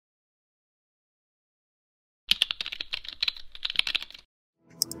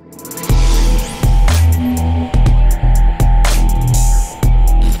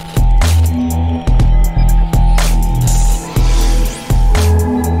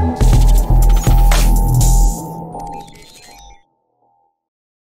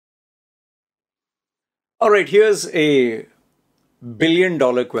All right, here's a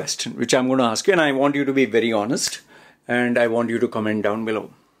billion-dollar question, which I'm going to ask you, and I want you to be very honest, and I want you to comment down below.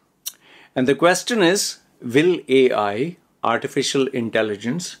 And the question is, will AI, artificial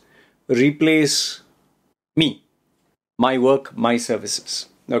intelligence, replace me, my work, my services?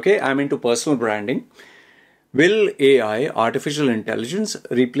 Okay, I'm into personal branding. Will AI, artificial intelligence,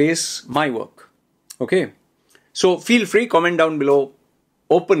 replace my work? Okay, so feel free, comment down below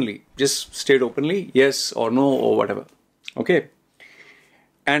openly, just state openly, yes or no or whatever. Okay,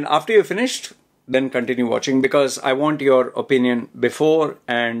 and after you're finished, then continue watching, because I want your opinion before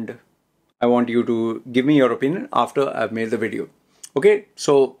and I want you to give me your opinion after I've made the video. Okay,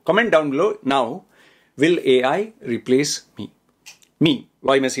 so comment down below now, will AI replace me? Me,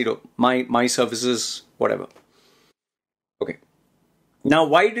 Loy Machedo, my services, whatever. Okay. Now,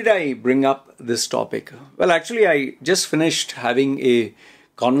 why did I bring up this topic? Well, actually, I just finished having a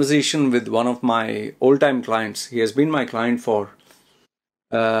conversation with one of my old-time clients. He has been my client for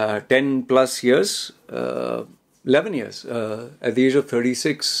 10 plus years, 11 years. At the age of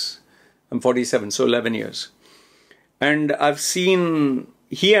 36, I'm 47, so 11 years. And I've seen,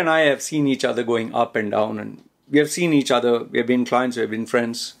 he and I have seen each other going up and down, and we have seen each other, we have been clients, we have been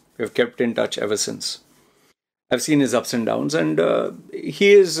friends, we have kept in touch ever since. I've seen his ups and downs, and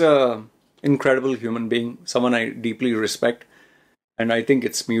he is an incredible human being, someone I deeply respect, and I think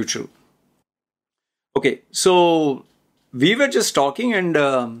it's mutual. Okay, so we were just talking, and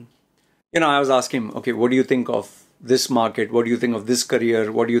I was asking him, okay, what do you think of this market? What do you think of this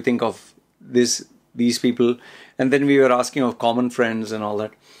career? What do you think of these people? And then we were asking of common friends and all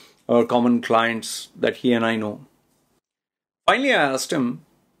that, or common clients that he and I know. Finally, I asked him,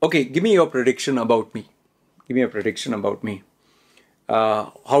 okay, give me your prediction about me. Give me a prediction about me.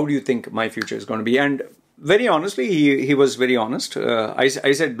 How do you think my future is going to be? And very honestly, he was very honest. I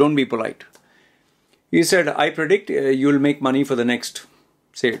said, don't be polite. He said, I predict you'll make money for the next,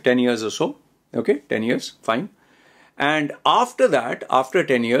 say, 10 years or so. Okay, 10 years, fine. And after that, after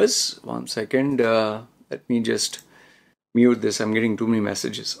 10 years, one second, let me just mute this. I'm getting too many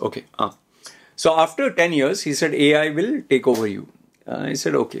messages. Okay. So after 10 years, he said, AI will take over you. I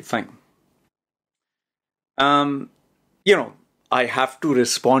said, okay, fine. I have to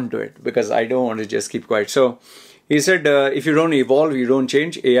respond to it because I don't want to just keep quiet. So he said, if you don't evolve, you don't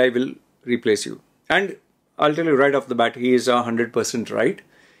change, AI will replace you. And I'll tell you right off the bat, he is 100% right.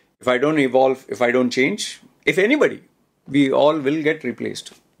 If I don't evolve, if I don't change, if anybody, we all will get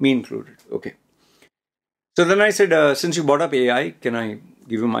replaced, me included. Okay. So then I said, since you brought up AI, can I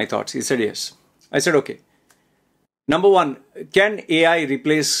give you my thoughts? He said, yes. I said, okay. Number one, can AI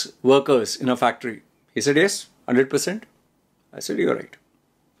replace workers in a factory? He said, yes, 100%. I said, you're right.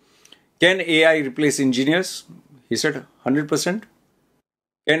 Can AI replace engineers? He said, 100%.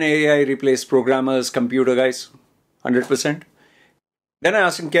 Can AI replace programmers, computer guys? 100%. Then I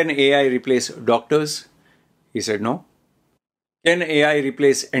asked him, can AI replace doctors? He said, no. Can AI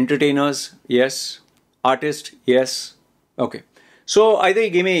replace entertainers? Yes. Artists? Yes. Okay. So either he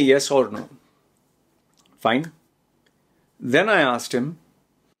gave me a yes or no. Fine. Then I asked him,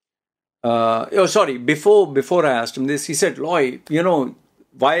 before I asked him this, he said, Loy,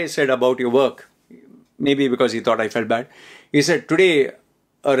 why I said about your work? Maybe because he thought I felt bad. He said, today,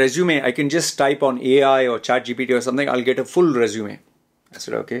 a resume, I can just type on AI or ChatGPT or something, I'll get a full resume. I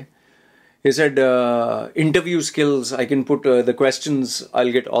said, okay. He said, interview skills, I can put the questions,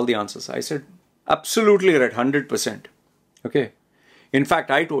 I'll get all the answers. I said, absolutely right, 100%. Okay. In fact,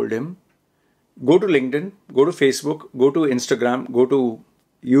 I told him, go to LinkedIn, go to Facebook, go to Instagram, go to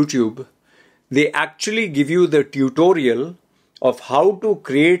YouTube. They actually give you the tutorial of how to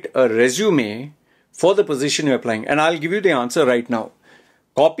create a resume for the position you're applying. And I'll give you the answer right now.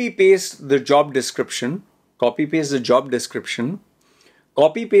 Copy paste the job description, copy paste your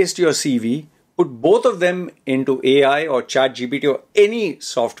CV, put both of them into AI or ChatGPT or any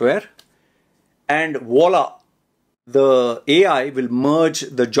software, and voila, the AI will merge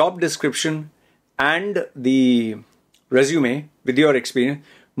the job description and the resume with your experience,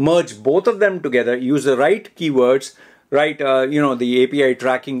 merge both of them together, use the right keywords, right, the API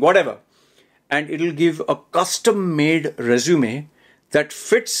tracking, whatever, and it'll give a custom-made resume that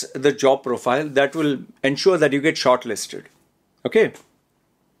fits the job profile that will ensure that you get shortlisted. Okay.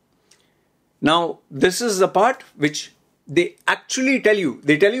 Now, this is the part which they actually tell you.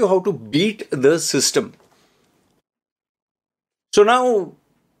 They tell you how to beat the system. So now,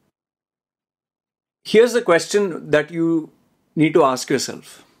 here's the question that you need to ask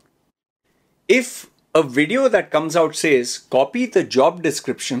yourself. If a video that comes out says, copy the job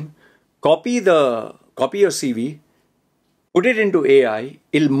description, copy your CV, put it into AI,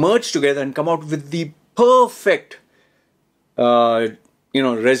 it'll merge together and come out with the perfect,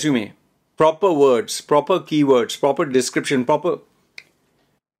 resume, proper words, proper keywords, proper description, proper.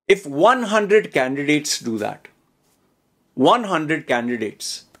 If 100 candidates do that, 100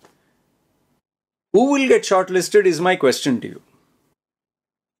 candidates, who will get shortlisted is my question to you.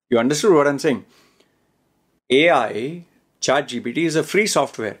 You understood what I'm saying? AI, ChatGPT is a free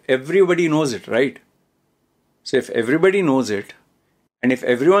software. Everybody knows it, right? So if everybody knows it, and if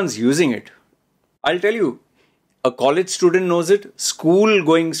everyone's using it, I'll tell you, a college student knows it,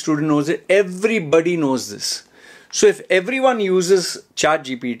 school-going student knows it, everybody knows this. So if everyone uses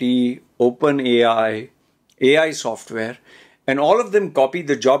ChatGPT, OpenAI, AI software, and all of them copy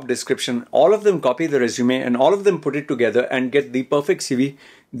the job description, all of them copy the resume, and all of them put it together and get the perfect CV,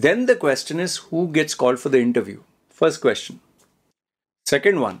 then the question is, who gets called for the interview? First question.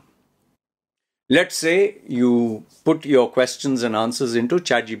 Second one, let's say you put your questions and answers into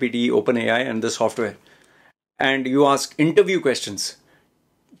ChatGPT, OpenAI, and the software, and you ask interview questions.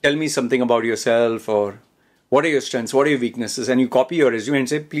 Tell me something about yourself, or what are your strengths, what are your weaknesses, and you copy your resume and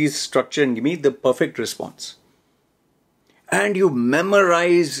say, please structure and give me the perfect response. And you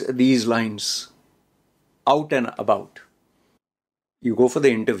memorize these lines out and about. You go for the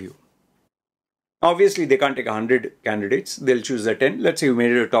interview. Obviously, they can't take 100 candidates. They'll choose the 10. Let's say you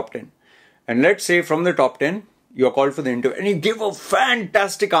made it a top 10. And let's say from the top 10, you're called for the interview and you give a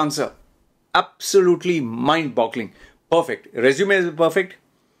fantastic answer. Absolutely mind-boggling. Perfect. Resume is perfect.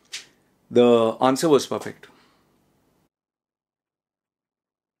 The answer was perfect.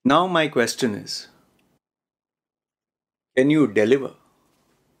 Now my question is, can you deliver?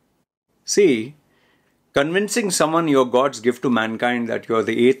 See, convincing someone you're God's gift to mankind, that you're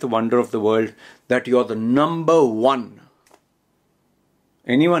the eighth wonder of the world, that you're the number one,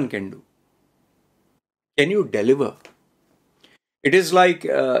 anyone can do. Can you deliver? It is like,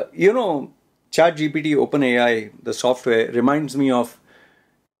 ChatGPT, OpenAI, the software reminds me of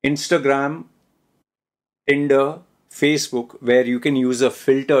Instagram, Tinder, Facebook, where you can use a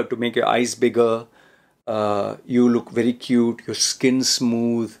filter to make your eyes bigger, you look very cute, your skin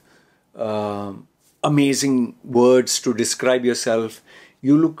smooth, amazing words to describe yourself.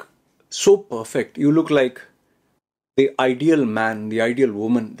 You look so perfect. You look like the ideal man, the ideal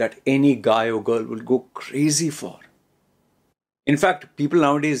woman that any guy or girl will go crazy for. In fact, people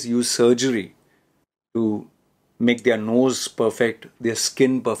nowadays use surgery to make their nose perfect, their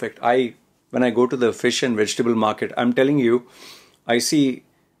skin perfect. When I go to the fish and vegetable market, I'm telling you, I see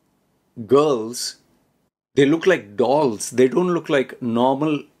girls, they look like dolls. They don't look like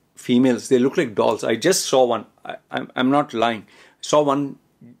normal females. They look like dolls. I just saw one. I'm not lying. I saw one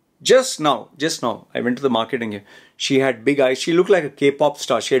just now. I went to the market and she had big eyes. She looked like a K-pop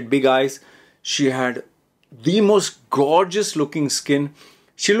star. She had big eyes. She had the most gorgeous looking skin.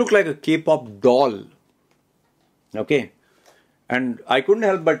 She looked like a K-pop doll. Okay. And I couldn't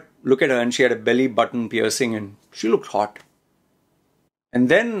help but look at her, and she had a belly button piercing and she looked hot. And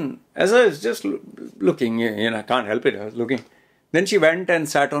then as I was just looking, I can't help it, I was looking. Then she went and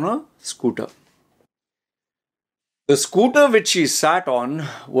sat on a scooter. The scooter which she sat on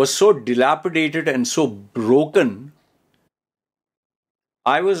was so dilapidated and so broken.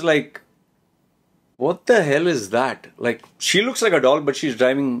 I was like, what the hell is that? Like, she looks like a doll, but she's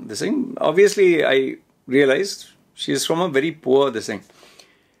driving this thing. Obviously, I realized she's from a very poor this thing.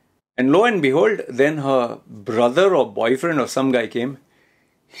 And lo and behold, then her brother or boyfriend or some guy came.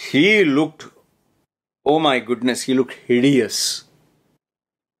 He looked, oh my goodness, he looked hideous.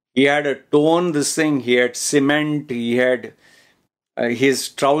 He had a tone, this thing, he had cement, he had his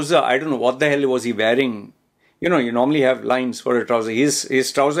trouser, I don't know what the hell was he wearing. You normally have lines for a trouser.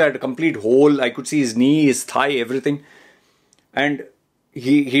 His trouser had a complete hole. I could see his knee, his thigh, everything. And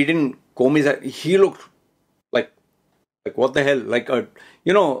he didn't comb his hair. He looked like what the hell? Like a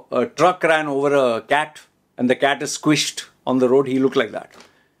truck ran over a cat and the cat is squished on the road. He looked like that.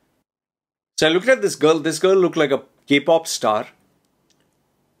 So I looked at this girl. This girl looked like a K-pop star.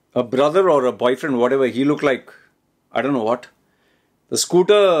 A brother or a boyfriend, whatever. He looked like, I don't know what. The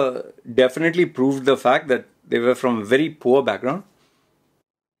scooter definitely proved the fact that they were from a very poor background.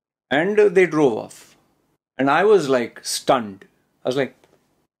 And they drove off. And I was like stunned. I was like,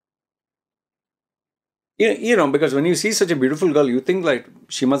 because when you see such a beautiful girl, you think like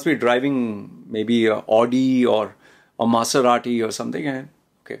she must be driving maybe a Audi or a Maserati or something.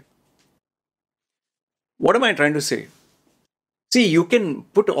 Okay. What am I trying to say? See, you can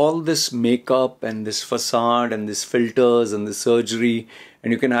put all this makeup and this facade and this filters and this surgery,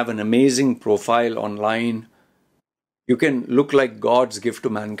 and you can have an amazing profile online. You can look like God's gift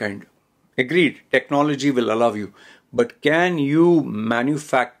to mankind. Agreed, technology will allow you. But can you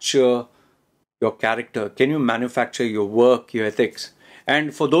manufacture your character? Can you manufacture your work, your ethics?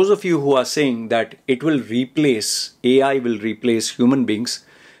 And for those of you who are saying that it will replace, AI will replace human beings,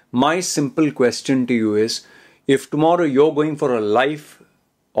 my simple question to you is, if tomorrow you're going for a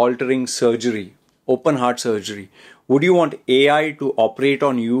life-altering surgery, open heart surgery, would you want AI to operate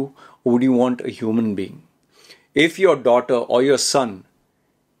on you, or would you want a human being? If your daughter or your son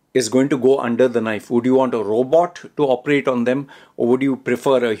is going to go under the knife, would you want a robot to operate on them, or would you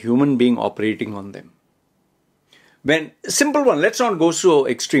prefer a human being operating on them? When, simple one, let's not go so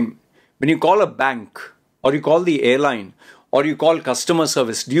extreme. When you call a bank, or you call the airline, or you call customer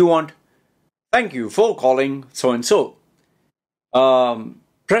service, do you want, thank you for calling so-and-so.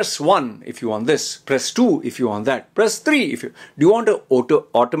 Press 1 if you want this, press 2 if you want that, press 3 if you... Do you want an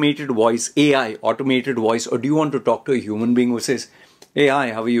automated voice, AI, automated voice, or do you want to talk to a human being who says, hey,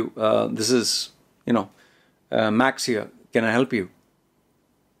 hi, how are you? This is, Max here. Can I help you?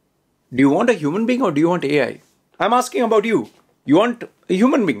 Do you want a human being or do you want AI? I'm asking about you. You want a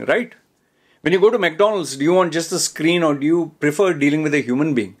human being, right? When you go to McDonald's, do you want just the screen or do you prefer dealing with a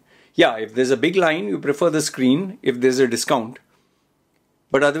human being? Yeah, if there's a big line, you prefer the screen if there's a discount.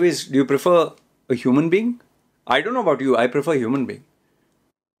 But otherwise, do you prefer a human being? I don't know about you. I prefer a human being.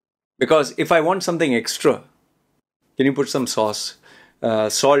 Because if I want something extra, can you put some sauce?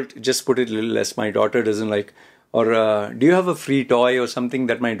 Salt, just put it a little less. My daughter doesn't like. Or do you have a free toy or something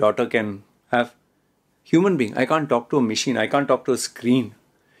that my daughter can have? Human being. I can't talk to a machine. I can't talk to a screen.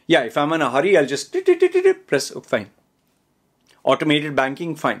 Yeah, if I'm in a hurry, I'll just press. Oh, fine. Automated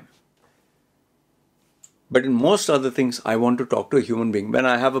banking, fine. But in most other things, I want to talk to a human being. When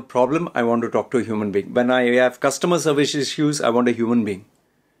I have a problem, I want to talk to a human being. When I have customer service issues, I want a human being.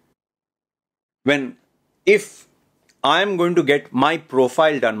 If I'm going to get my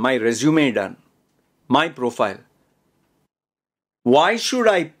profile done, my resume done, my profile, why should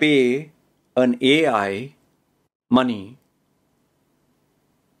I pay an AI money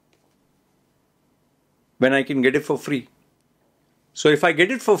when I can get it for free? So if I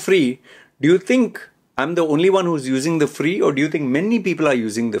get it for free, do you think I'm the only one who's using the free, or do you think many people are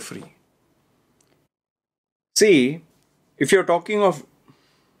using the free? See, if you're talking of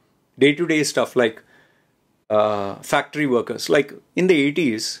day-to-day stuff like factory workers, like in the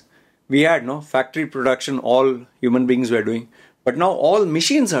 80s, we had factory production, all human beings were doing, but now all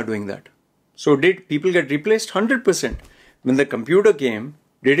machines are doing that. So did people get replaced? 100%. When the computer came,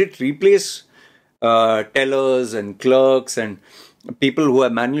 did it replace tellers and clerks and people who are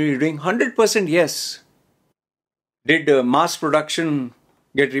manually doing? 100% yes. Did mass production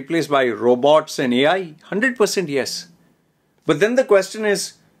get replaced by robots and AI? 100% yes. But then the question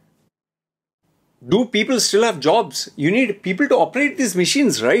is, do people still have jobs? You need people to operate these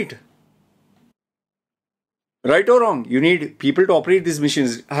machines, right? Right or wrong? You need people to operate these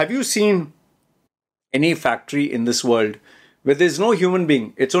machines. Have you seen any factory in this world where there's no human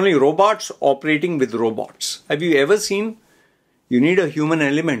being? It's only robots operating with robots. Have you ever seen? You need a human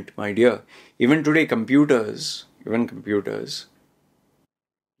element, my dear. Even today, computers, you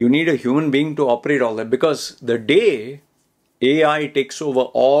need a human being to operate all that, because the day AI takes over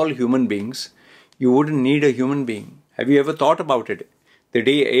all human beings, you wouldn't need a human being. Have you ever thought about it? The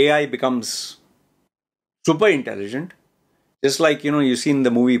day AI becomes super intelligent, just like, you see in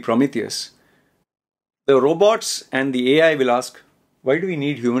the movie Prometheus, the robots and the AI will ask, why do we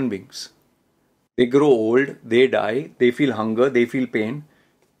need human beings? They grow old, they die, they feel hunger, they feel pain.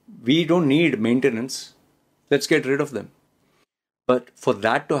 We don't need maintenance. Let's get rid of them. But for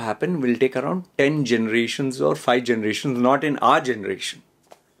that to happen will take around 10 generations or 5 generations, not in our generation.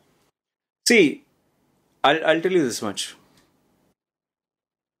 See, I'll tell you this much.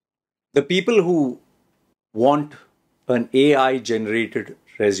 The people who want an AI-generated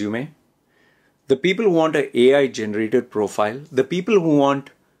resume, the people who want an AI-generated profile, the people who want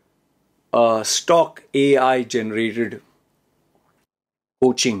a stock AI-generated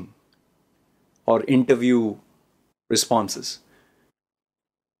coaching or interview responses,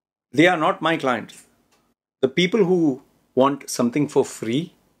 they are not my clients. The people who want something for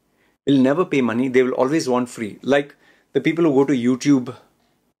free will never pay money. They will always want free. Like the people who go to YouTube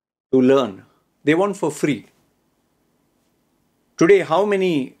to learn, they want for free. Today, how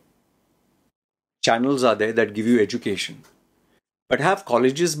many channels are there that give you education? But have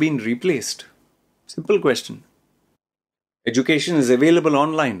colleges been replaced? Simple question. Education is available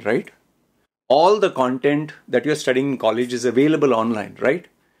online, right? All the content that you're studying in college is available online, right?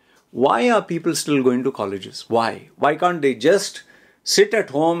 Why are people still going to colleges? Why? Why can't they just sit at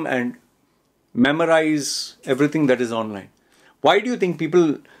home and memorize everything that is online? Why do you think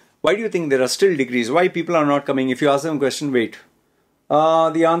there are still degrees? Why people are not coming? If you ask them a question, wait,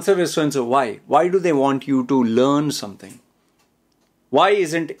 The answer is so and so. Why? Why do they want you to learn something? Why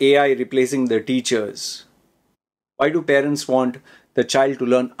isn't AI replacing the teachers? Why do parents want the child to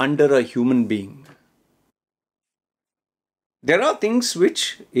learn under a human being? There are things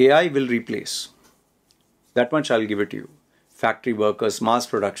which AI will replace. That much I'll give it to you. Factory workers, mass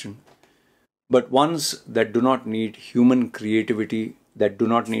production. But ones that do not need human creativity, that do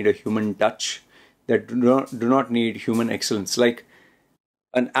not need a human touch, that do not need human excellence. Like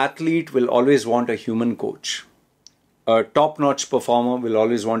an athlete will always want a human coach. A top-notch performer will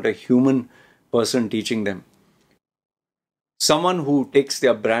always want a human person teaching them. Someone who takes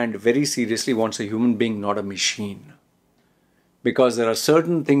their brand very seriously wants a human being, not a machine. Because there are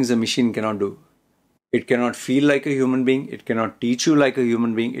certain things a machine cannot do. It cannot feel like a human being. It cannot teach you like a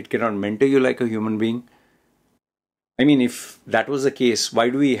human being. It cannot mentor you like a human being. I mean, if that was the case, why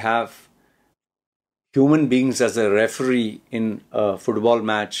do we have human beings as a referee in a football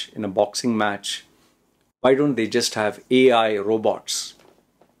match, in a boxing match? Why don't they just have AI robots?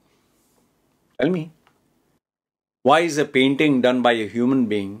 Tell me. Why is a painting done by a human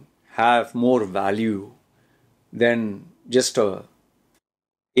being have more value than just a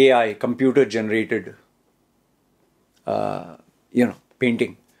AI computer generated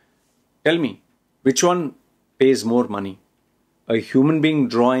painting? Tell me, which one pays more money? A human being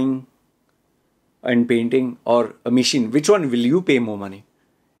drawing and painting, or a machine? Which one will you pay more money?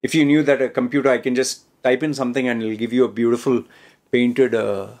 If you knew that a computer, I can just type in something and it'll give you a beautiful painted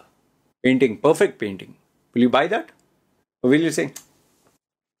painting, perfect painting. Will you buy that? Or will you say,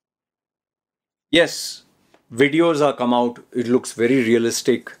 yes, videos are come out, it looks very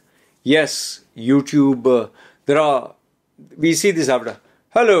realistic. Yes, YouTube, we see this after.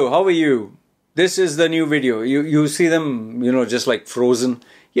 Hello, how are you? This is the new video. You see them, just like frozen.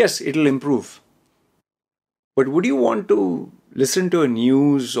 Yes, it'll improve. But would you want to listen to a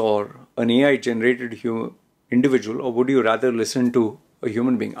news or an AI generated individual, or would you rather listen to a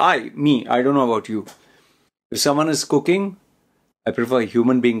human being? I don't know about you. If someone is cooking, I prefer a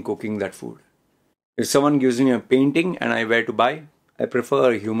human being cooking that food. If someone gives me a painting and I were to buy, I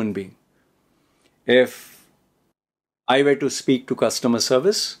prefer a human being. If I were to speak to customer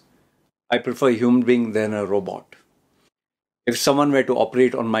service, I prefer a human being than a robot. If someone were to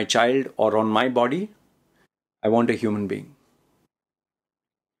operate on my child or on my body, I want a human being.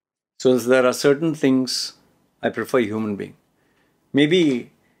 So there are certain things I prefer a human being.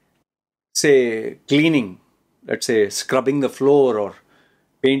 Maybe, say, cleaning, let's say scrubbing the floor or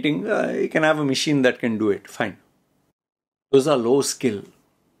painting, you can have a machine that can do it, fine. Those are low skill.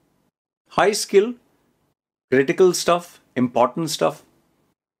 High skill, critical stuff, important stuff,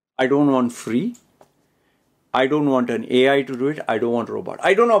 I don't want free. I don't want an AI to do it. I don't want a robot.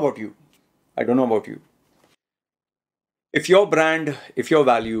 I don't know about you. I don't know about you. If your brand, if your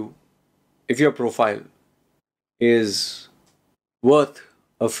value, if your profile is worth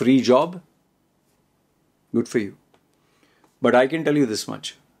a free job, good for you. But I can tell you this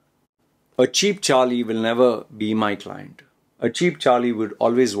much. A cheap Charlie will never be my client. A cheap Charlie would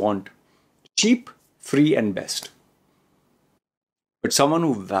always want cheap, free and best. But someone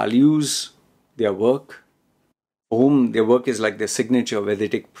who values their work, for whom their work is like their signature, where they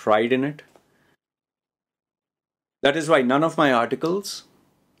take pride in it. That is why none of my articles,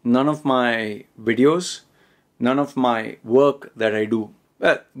 none of my videos, none of my work that I do,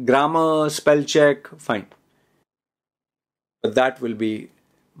 grammar, spell check, fine. But that will be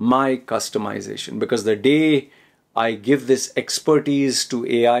my customization, because the day I give this expertise to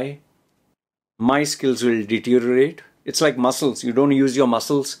AI, my skills will deteriorate. It's like muscles. You don't use your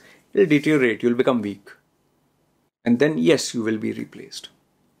muscles, it'll deteriorate. You'll become weak. And then, yes, you will be replaced.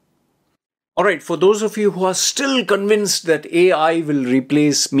 All right, for those of you who are still convinced that AI will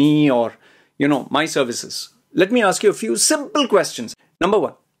replace me or, my services, let me ask you a few simple questions. Number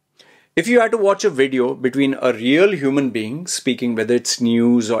one, if you had to watch a video between a real human being speaking, whether it's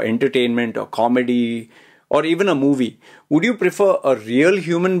news or entertainment or comedy or even a movie, would you prefer a real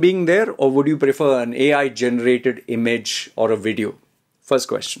human being there, or would you prefer an AI generated image or a video? First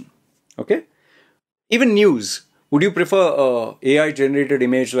question. Okay. Even news. Would you prefer a AI generated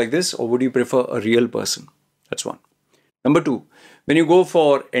image like this, or would you prefer a real person? That's one. Number two, when you go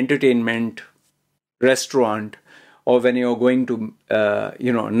for entertainment, restaurant, or when you're going to,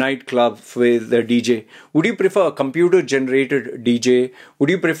 nightclub with a DJ, would you prefer a computer generated DJ? Would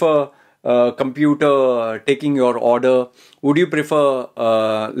you prefer a computer taking your order? Would you prefer,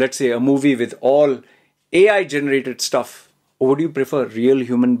 let's say, a movie with all AI generated stuff? Or would you prefer real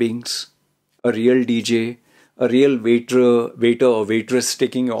human beings, a real DJ, a real waiter or waitress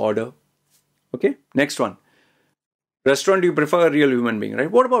taking your order? Okay, next one. Restaurant, do you prefer a real human being, right?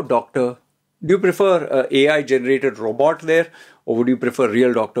 What about doctor? Do you prefer a AI generated robot there, or would you prefer a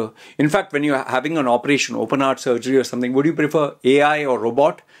real doctor? In fact, when you're having an operation, open heart surgery or something, would you prefer AI or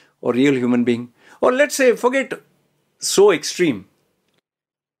robot or real human being? Or let's say, forget so extreme.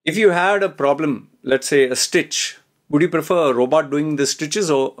 If you had a problem, let's say a stitch, would you prefer a robot doing the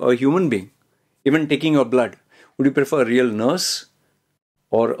stitches or a human being? Even taking your blood, would you prefer a real nurse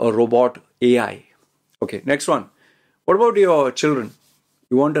or a robot AI? Okay, next one. What about your children?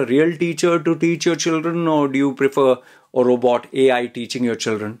 You want a real teacher to teach your children, or do you prefer a robot AI teaching your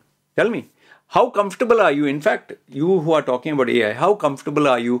children? Tell me, how comfortable are you? In fact, you who are talking about AI, how comfortable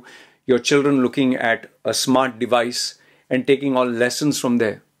are you, your children looking at a smart device and taking all lessons from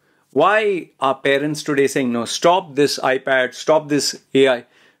there? Why are parents today saying, no, stop this iPad, stop this AI,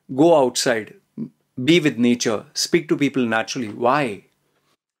 go outside, be with nature, speak to people naturally? Why?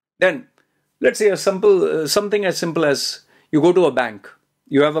 Then, let's say something as simple as you go to a bank,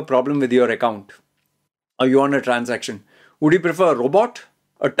 you have a problem with your account, or you want a transaction. Would you prefer a robot,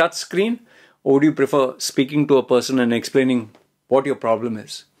 a touch screen, or would you prefer speaking to a person and explaining what your problem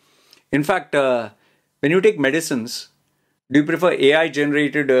is? In fact, when you take medicines, do you prefer AI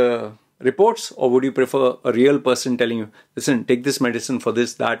generated reports, or would you prefer a real person telling you, listen, take this medicine for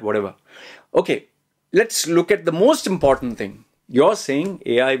this, that, whatever? Okay, let's look at the most important thing. You're saying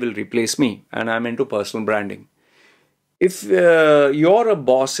AI will replace me, and I'm into personal branding. If you're a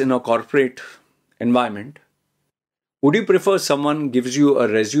boss in a corporate environment, would you prefer someone gives you a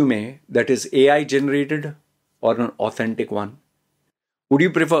resume that is AI generated or an authentic one? Would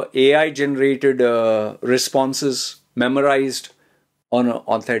you prefer AI generated responses memorized on an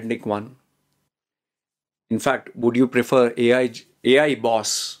authentic one? In fact, would you prefer AI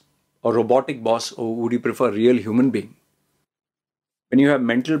boss or robotic boss, or would you prefer real human being? When you have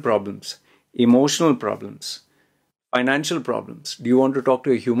mental problems, emotional problems, financial problems, do you want to talk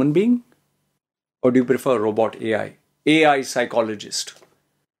to a human being, or do you prefer robot AI? AI psychologist.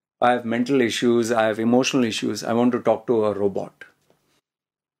 I have mental issues, I have emotional issues, I want to talk to a robot.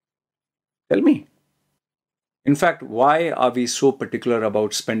 Tell me. In fact, why are we so particular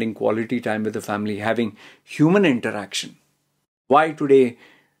about spending quality time with the family, having human interaction? Why today,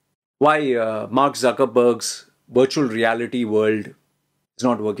 Mark Zuckerberg's virtual reality world is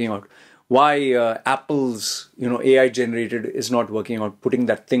not working out? Why Apple's AI generated is not working out, putting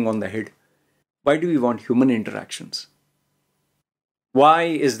that thing on the head? Why do we want human interactions? Why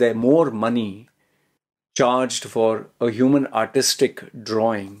is there more money charged for a human artistic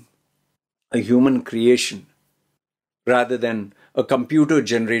drawing, a human creation, rather than a computer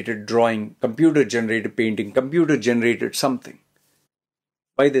generated drawing, computer generated painting, computer generated something?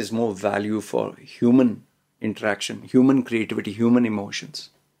 Why there's more value for human interaction, human creativity, human emotions?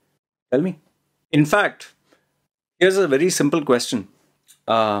 Tell me. In fact, here's a very simple question.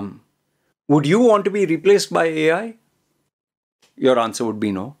 Would you want to be replaced by AI? Your answer would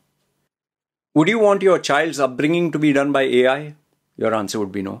be no. Would you want your child's upbringing to be done by AI? Your answer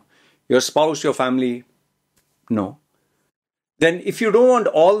would be no. Your spouse, your family? No. Then if you don't want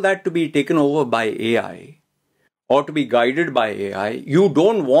all that to be taken over by AI or to be guided by AI, you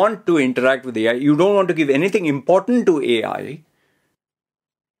don't want to interact with AI, you don't want to give anything important to AI,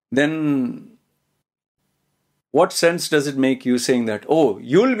 then what sense does it make you saying that, oh,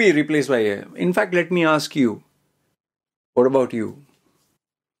 you'll be replaced by AI? In fact, let me ask you, what about you?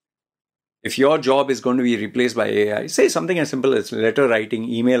 If your job is going to be replaced by AI, say something as simple as letter writing,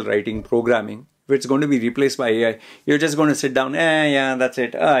 email writing, programming, if it's going to be replaced by AI, you're just going to sit down, yeah, that's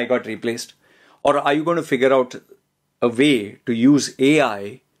it, I got replaced. Or are you going to figure out a way to use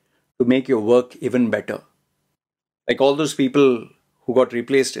AI to make your work even better? Like all those people who got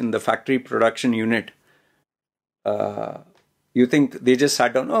replaced in the factory production unit, you think they just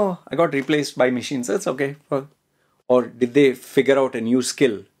sat down, oh, I got replaced by machines, that's okay. Or did they figure out a new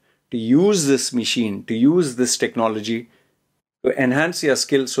skill to use this machine, to use this technology to enhance their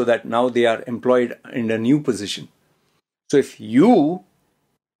skill so that now they are employed in a new position? So if you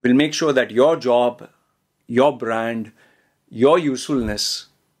will make sure that your job, your brand, your usefulness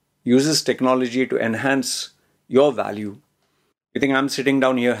uses technology to enhance your value, you think I'm sitting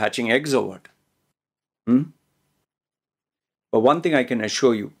down here hatching eggs or what? But one thing I can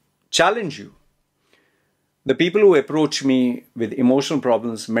assure you, challenge you. The people who approach me with emotional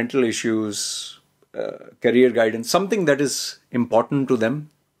problems, mental issues, career guidance, something that is important to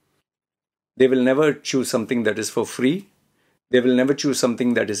them, they will never choose something that is for free. They will never choose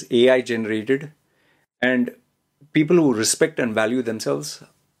something that is AI generated. And people who respect and value themselves,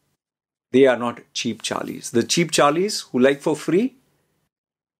 they are not cheap Charlies. The cheap Charlies who like for free,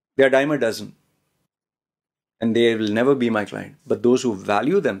 they are dime a dozen. and they will never be my client. But those who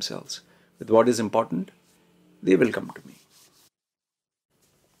value themselves with what is important, they will come to me.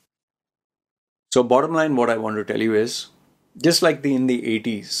 So bottom line, what I want to tell you is, just like in the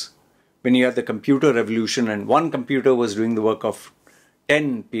 80s, when you had the computer revolution and one computer was doing the work of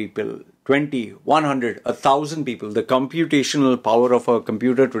 10 people, 20, 100, 1,000 people, the computational power of a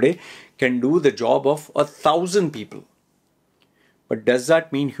computer today can do the job of 1,000 people. But does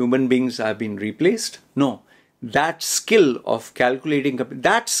that mean human beings have been replaced? No. That skill of calculating,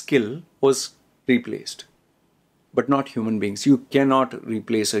 that skill was replaced, but not human beings. You cannot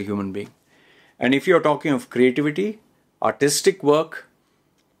replace a human being. And if you're talking of creativity, artistic work,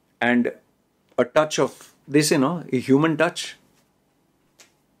 and a touch of this, a human touch,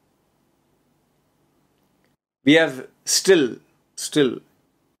 we have still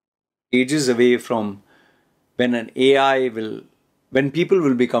ages away from when when people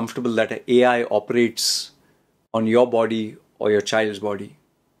will be comfortable that an AI operates on your body or your child's body.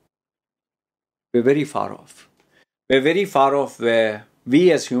 We're very far off. We're very far off where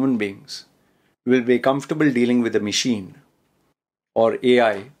we as human beings will be comfortable dealing with a machine or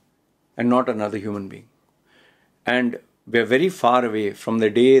AI and not another human being. And we're very far away from the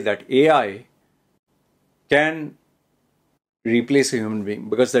day that AI can replace a human being.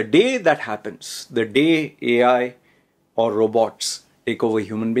 Because the day that happens, the day AI or robots take over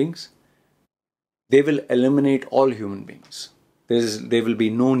human beings, they will eliminate all human beings. There will be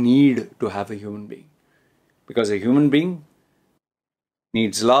no need to have a human being. Because a human being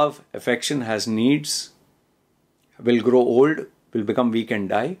needs love, affection, has needs, will grow old, will become weak and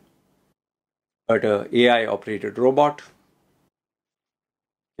die. But an AI-operated robot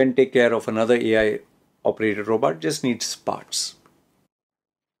can take care of another AI-operated robot, just needs parts.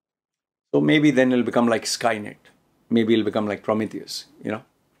 So maybe then it'll become like Skynet. Maybe it'll become like Prometheus,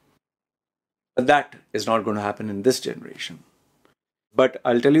 But that is not going to happen in this generation. But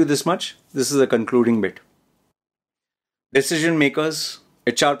I'll tell you this much. This is a concluding bit. Decision makers,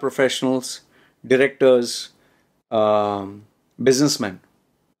 HR professionals, directors, businessmen,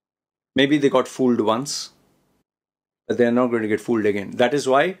 maybe they got fooled once, but they're not going to get fooled again. That is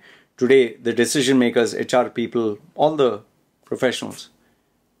why today the decision makers, HR people, all the professionals,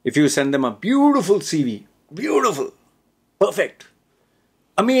 if you send them a beautiful CV, beautiful, perfect,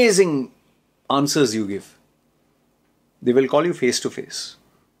 amazing answers you give, they will call you face to face.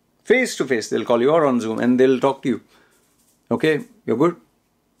 Face to face, they'll call you or on Zoom and they'll talk to you. Okay, you're good.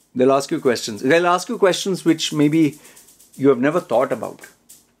 They'll ask you questions. They'll ask you questions which maybe you have never thought about.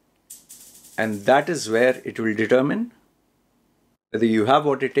 And that is where it will determine whether you have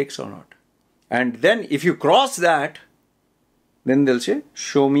what it takes or not. And then if you cross that, then they'll say,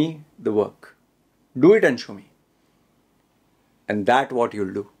 show me the work. Do it and show me. And that's what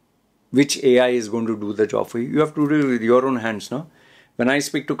you'll do. Which AI is going to do the job for you? You have to do it with your own hands, no? When I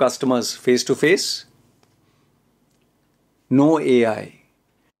speak to customers face to face, no AI,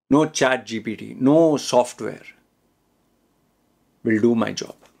 no chat GPT, no software will do my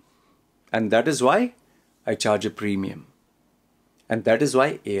job. And that is why I charge a premium. And that is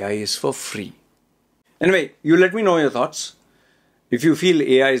why AI is for free. Anyway, you let me know your thoughts. If you feel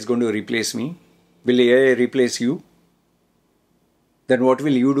AI is going to replace me, will AI replace you? Then what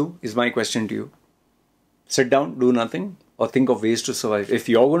will you do is my question to you. Sit down, do nothing, or think of ways to survive. If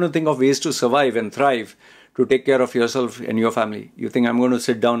you're going to think of ways to survive and thrive, to take care of yourself and your family, you think I'm going to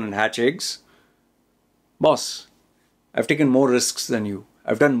sit down and hatch eggs? Boss, I've taken more risks than you.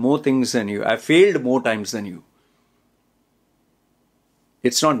 I've done more things than you. I've failed more times than you.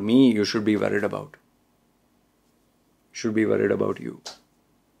 It's not me you should be worried about. You should be worried about you.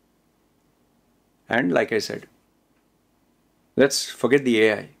 And like I said, let's forget the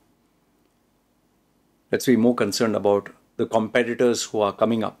AI. Let's be more concerned about the competitors who are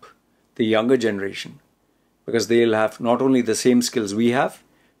coming up, the younger generation, because they'll have not only the same skills we have,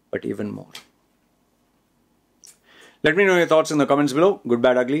 but even more. Let me know your thoughts in the comments below. Good,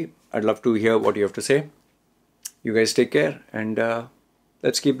 bad, ugly. I'd love to hear what you have to say. You guys take care and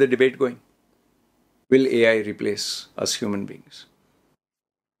let's keep the debate going. Will AI replace us human beings?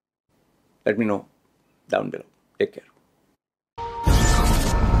 Let me know down below. Take care.